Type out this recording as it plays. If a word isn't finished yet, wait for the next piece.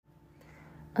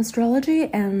Astrology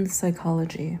and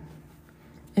psychology.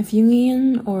 If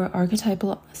Jungian or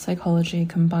archetypal psychology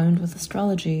combined with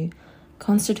astrology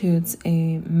constitutes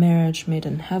a marriage made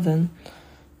in heaven,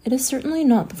 it is certainly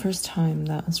not the first time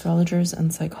that astrologers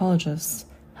and psychologists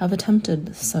have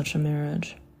attempted such a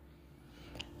marriage.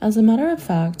 As a matter of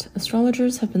fact,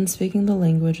 astrologers have been speaking the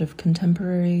language of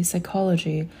contemporary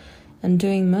psychology and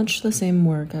doing much the same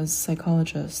work as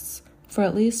psychologists for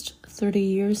at least 30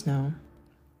 years now.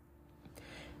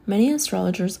 Many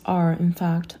astrologers are, in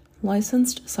fact,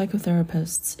 licensed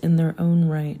psychotherapists in their own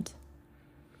right.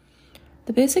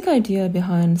 The basic idea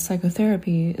behind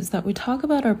psychotherapy is that we talk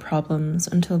about our problems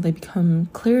until they become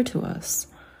clear to us.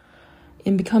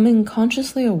 In becoming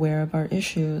consciously aware of our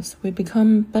issues, we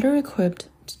become better equipped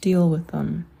to deal with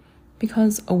them,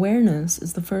 because awareness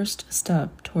is the first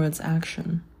step towards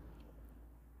action.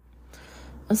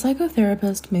 A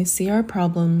psychotherapist may see our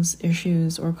problems,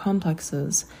 issues, or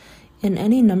complexes in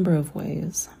any number of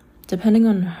ways, depending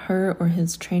on her or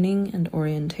his training and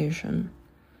orientation.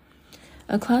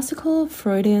 A classical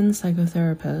Freudian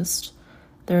psychotherapist,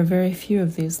 there are very few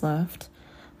of these left,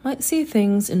 might see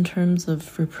things in terms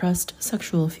of repressed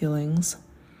sexual feelings,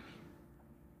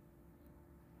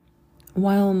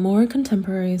 while more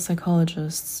contemporary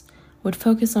psychologists would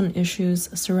focus on issues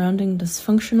surrounding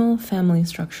dysfunctional family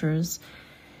structures,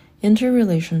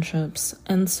 interrelationships,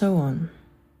 and so on.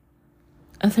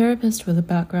 A therapist with a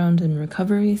background in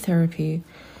recovery therapy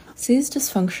sees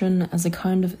dysfunction as a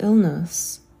kind of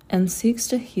illness and seeks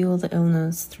to heal the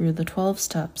illness through the 12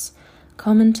 steps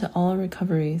common to all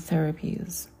recovery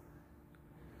therapies.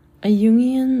 A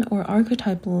Jungian or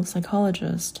archetypal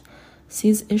psychologist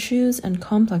sees issues and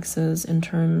complexes in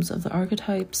terms of the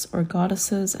archetypes or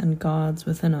goddesses and gods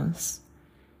within us.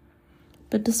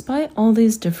 But despite all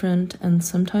these different and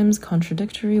sometimes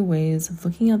contradictory ways of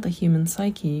looking at the human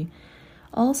psyche,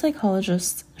 all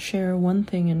psychologists share one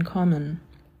thing in common.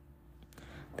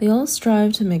 They all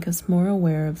strive to make us more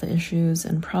aware of the issues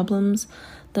and problems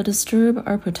that disturb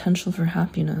our potential for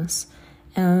happiness,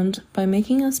 and by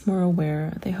making us more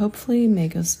aware, they hopefully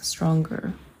make us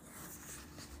stronger.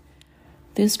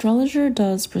 The astrologer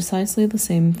does precisely the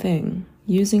same thing,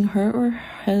 using her or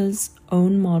his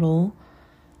own model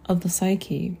of the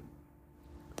psyche.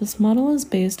 This model is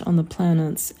based on the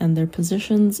planets and their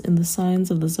positions in the signs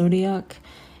of the zodiac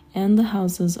and the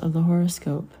houses of the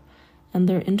horoscope, and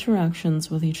their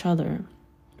interactions with each other,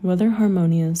 whether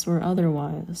harmonious or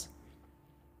otherwise.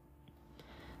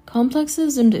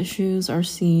 Complexes and issues are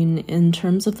seen in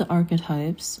terms of the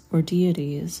archetypes, or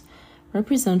deities,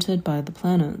 represented by the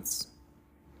planets.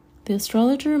 The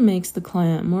astrologer makes the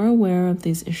client more aware of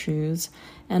these issues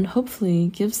and hopefully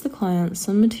gives the client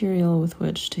some material with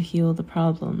which to heal the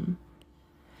problem.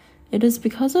 It is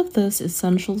because of this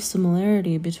essential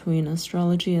similarity between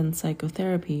astrology and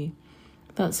psychotherapy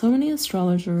that so many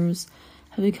astrologers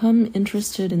have become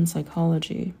interested in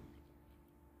psychology.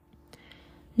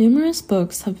 Numerous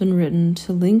books have been written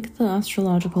to link the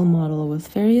astrological model with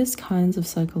various kinds of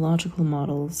psychological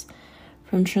models,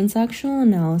 from transactional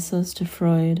analysis to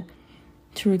Freud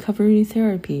to recovery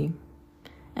therapy,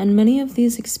 and many of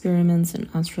these experiments in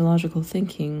astrological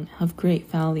thinking have great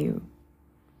value.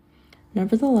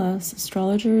 Nevertheless,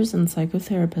 astrologers and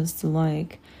psychotherapists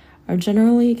alike are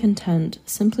generally content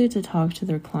simply to talk to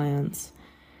their clients.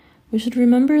 We should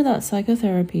remember that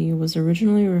psychotherapy was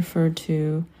originally referred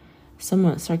to,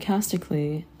 somewhat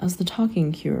sarcastically, as the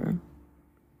talking cure.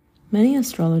 Many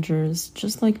astrologers,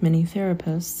 just like many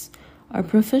therapists, are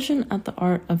proficient at the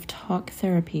art of talk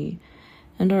therapy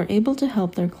and are able to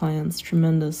help their clients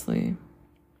tremendously.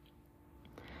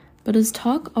 But is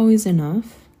talk always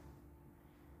enough?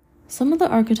 Some of the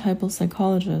archetypal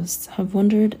psychologists have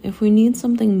wondered if we need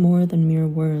something more than mere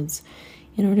words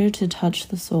in order to touch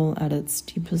the soul at its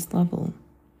deepest level.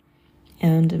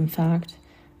 And, in fact,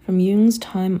 from Jung's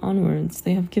time onwards,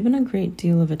 they have given a great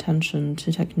deal of attention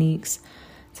to techniques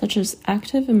such as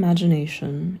active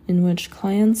imagination, in which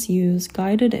clients use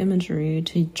guided imagery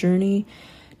to journey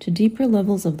to deeper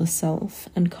levels of the self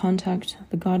and contact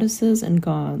the goddesses and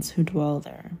gods who dwell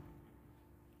there.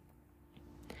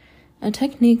 A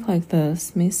technique like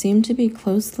this may seem to be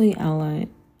closely allied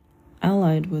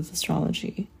with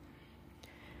astrology.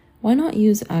 Why not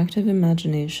use active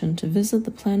imagination to visit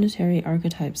the planetary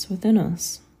archetypes within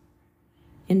us?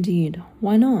 Indeed,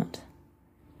 why not?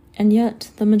 And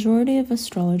yet, the majority of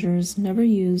astrologers never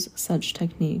use such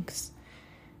techniques,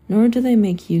 nor do they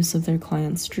make use of their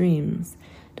clients' dreams,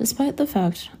 despite the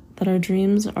fact that our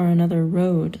dreams are another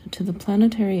road to the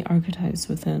planetary archetypes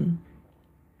within.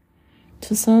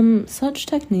 To some, such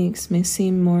techniques may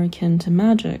seem more akin to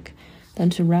magic than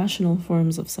to rational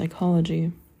forms of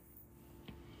psychology.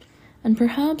 and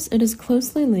perhaps it is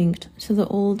closely linked to the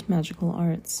old magical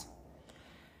arts.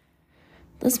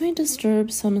 This may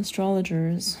disturb some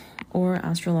astrologers or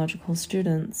astrological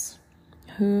students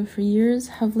who, for years,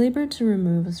 have labored to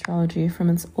remove astrology from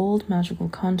its old magical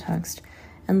context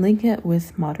and link it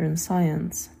with modern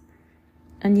science.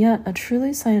 And yet, a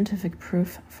truly scientific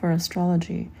proof for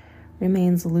astrology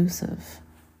remains elusive.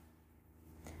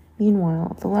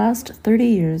 Meanwhile, the last 30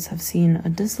 years have seen a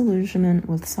disillusionment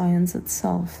with science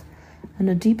itself and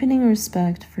a deepening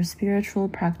respect for spiritual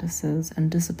practices and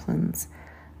disciplines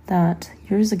that,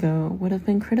 years ago, would have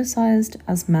been criticized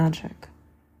as magic.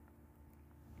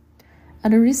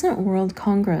 At a recent World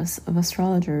Congress of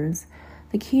Astrologers,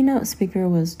 the keynote speaker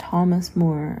was Thomas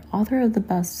More, author of the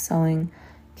best-selling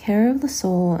Care of the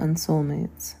Soul and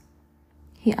Soulmates.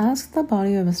 He asked the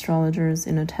body of astrologers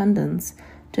in attendance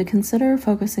to consider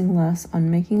focusing less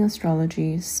on making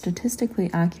astrology statistically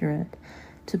accurate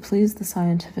to please the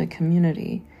scientific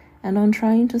community and on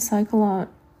trying to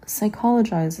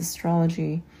psychologize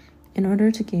astrology in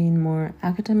order to gain more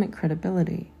academic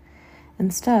credibility.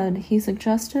 Instead, he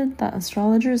suggested that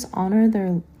astrologers honor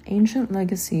their ancient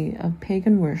legacy of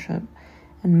pagan worship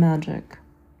and magic.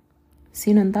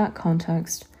 Seen in that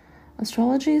context,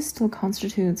 astrology still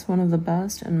constitutes one of the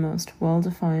best and most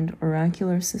well-defined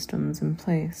oracular systems in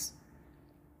place.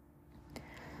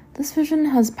 This vision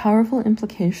has powerful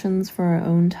implications for our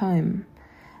own time,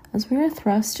 as we are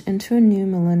thrust into a new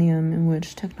millennium in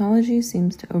which technology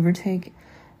seems to overtake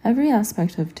every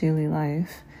aspect of daily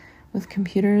life, with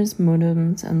computers,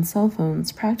 modems, and cell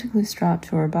phones practically strapped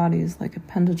to our bodies like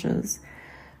appendages.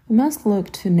 We must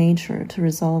look to nature to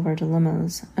resolve our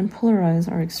dilemmas and polarize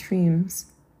our extremes.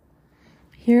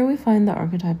 Here we find the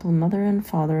archetypal mother and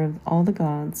father of all the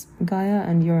gods, Gaia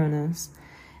and Uranus,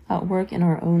 at work in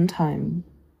our own time.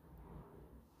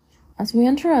 As we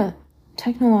enter a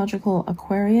technological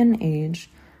Aquarian age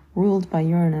ruled by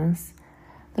Uranus,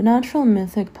 the natural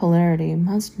mythic polarity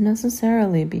must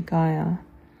necessarily be Gaia,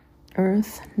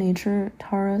 Earth, nature,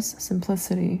 Taurus,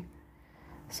 simplicity.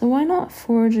 So why not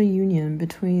forge a union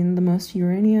between the most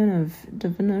Uranian of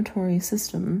divinatory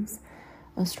systems,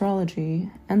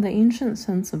 astrology, and the ancient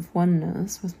sense of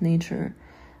oneness with nature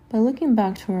by looking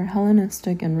back to our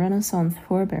Hellenistic and Renaissance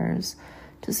forebears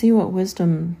to see what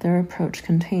wisdom their approach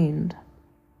contained?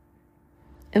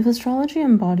 If astrology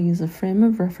embodies a frame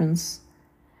of reference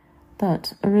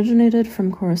that originated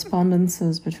from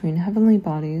correspondences between heavenly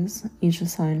bodies, each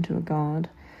assigned to a god,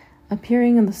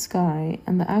 appearing in the sky,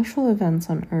 and the actual events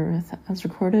on earth as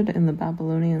recorded in the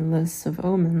Babylonian lists of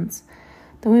omens,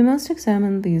 then we must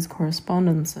examine these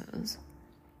correspondences.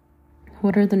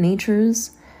 What are the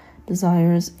natures,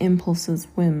 desires, impulses,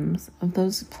 whims of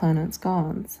those planets'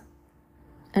 gods?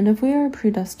 And if we are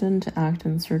predestined to act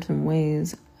in certain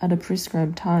ways at a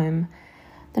prescribed time,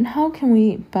 then how can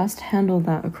we best handle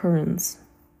that occurrence?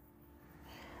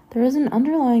 There is an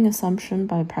underlying assumption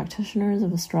by practitioners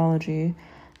of astrology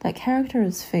that character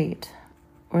is fate,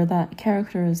 or that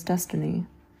character is destiny.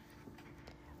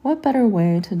 What better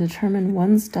way to determine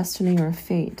one's destiny or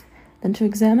fate than to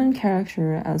examine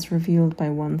character as revealed by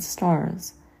one's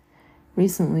stars?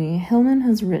 Recently, Hillman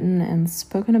has written and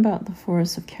spoken about the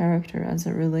force of character as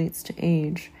it relates to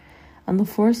age, and the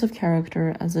force of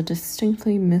character as a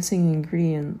distinctly missing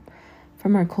ingredient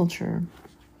from our culture.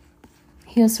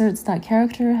 He asserts that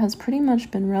character has pretty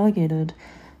much been relegated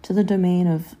to the domain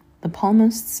of the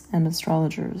palmists and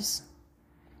astrologers.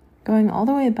 Going all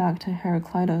the way back to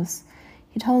Heraclitus,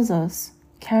 he tells us,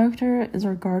 character is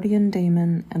our guardian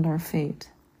daemon and our fate.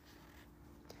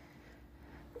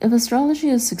 If astrology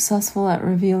is successful at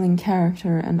revealing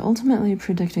character and ultimately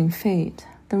predicting fate,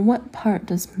 then what part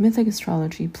does mythic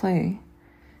astrology play?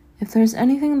 If there's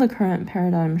anything the current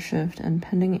paradigm shift and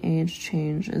pending age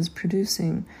change is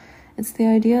producing, it's the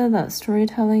idea that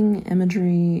storytelling,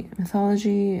 imagery,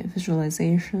 mythology,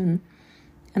 visualization,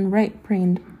 and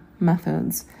right-brained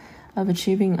methods of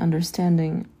achieving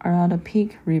understanding are at a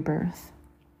peak rebirth.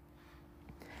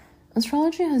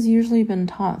 Astrology has usually been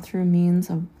taught through means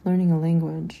of learning a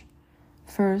language.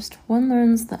 First, one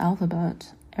learns the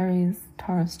alphabet, Aries,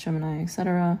 Taurus, Gemini,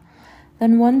 etc.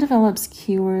 Then one develops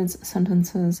keywords,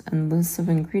 sentences, and lists of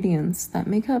ingredients that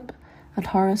make up a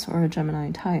Taurus or a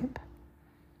Gemini type.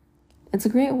 It's a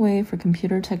great way for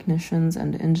computer technicians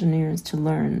and engineers to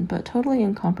learn, but totally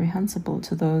incomprehensible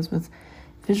to those with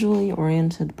visually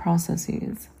oriented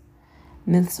processes.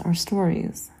 Myths are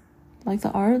stories. Like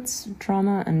the arts,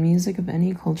 drama, and music of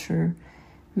any culture,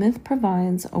 myth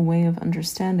provides a way of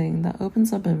understanding that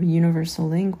opens up a universal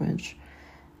language,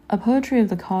 a poetry of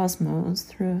the cosmos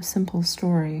through a simple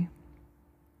story.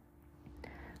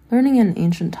 Learning in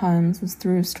ancient times was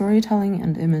through storytelling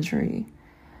and imagery.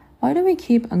 Why do we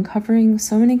keep uncovering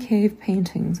so many cave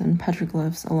paintings and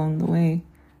petroglyphs along the way?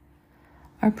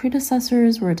 Our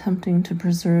predecessors were attempting to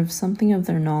preserve something of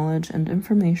their knowledge and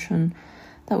information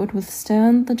that would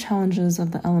withstand the challenges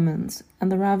of the elements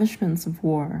and the ravishments of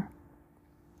war.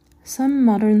 Some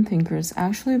modern thinkers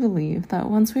actually believe that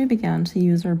once we began to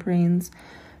use our brains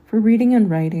for reading and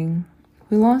writing,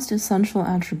 we lost essential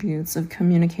attributes of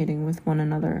communicating with one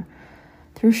another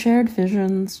through shared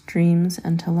visions, dreams,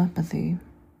 and telepathy.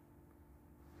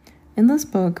 In this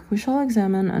book, we shall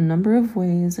examine a number of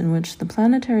ways in which the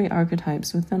planetary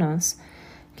archetypes within us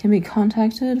can be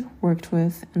contacted, worked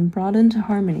with, and brought into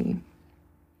harmony.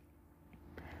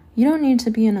 You don't need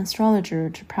to be an astrologer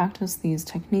to practice these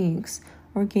techniques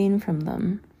or gain from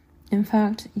them. In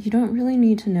fact, you don't really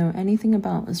need to know anything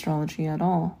about astrology at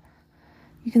all.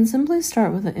 You can simply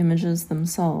start with the images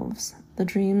themselves, the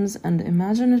dreams and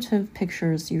imaginative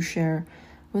pictures you share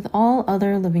with all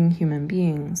other living human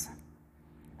beings.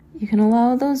 You can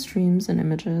allow those dreams and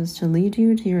images to lead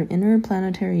you to your inner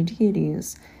planetary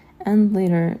deities and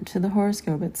later to the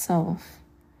horoscope itself.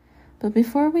 But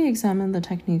before we examine the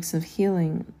techniques of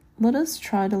healing, let us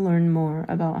try to learn more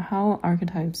about how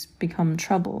archetypes become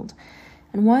troubled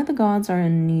and why the gods are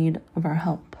in need of our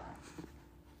help.